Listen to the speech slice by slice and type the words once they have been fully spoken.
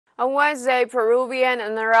On Wednesday, Peruvian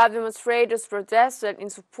and Arab demonstrators protested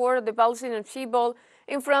in support of the Palestinian people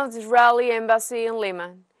in front of the Israeli embassy in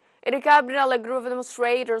Lima. In the capital, a group of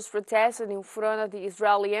demonstrators protested in front of the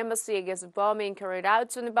Israeli embassy against the bombing carried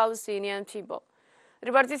out on the Palestinian people.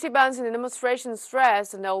 The participants in the demonstration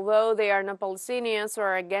stressed that although they are not Palestinians,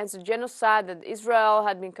 are against the genocide that Israel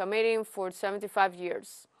had been committing for 75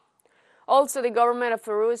 years. Also, the government of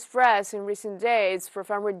Peru expressed in recent days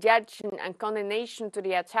profound rejection and condemnation to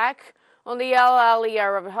the attack on the Al Ali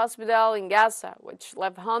Arab Hospital in Gaza, which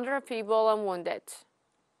left hundreds of people unwounded.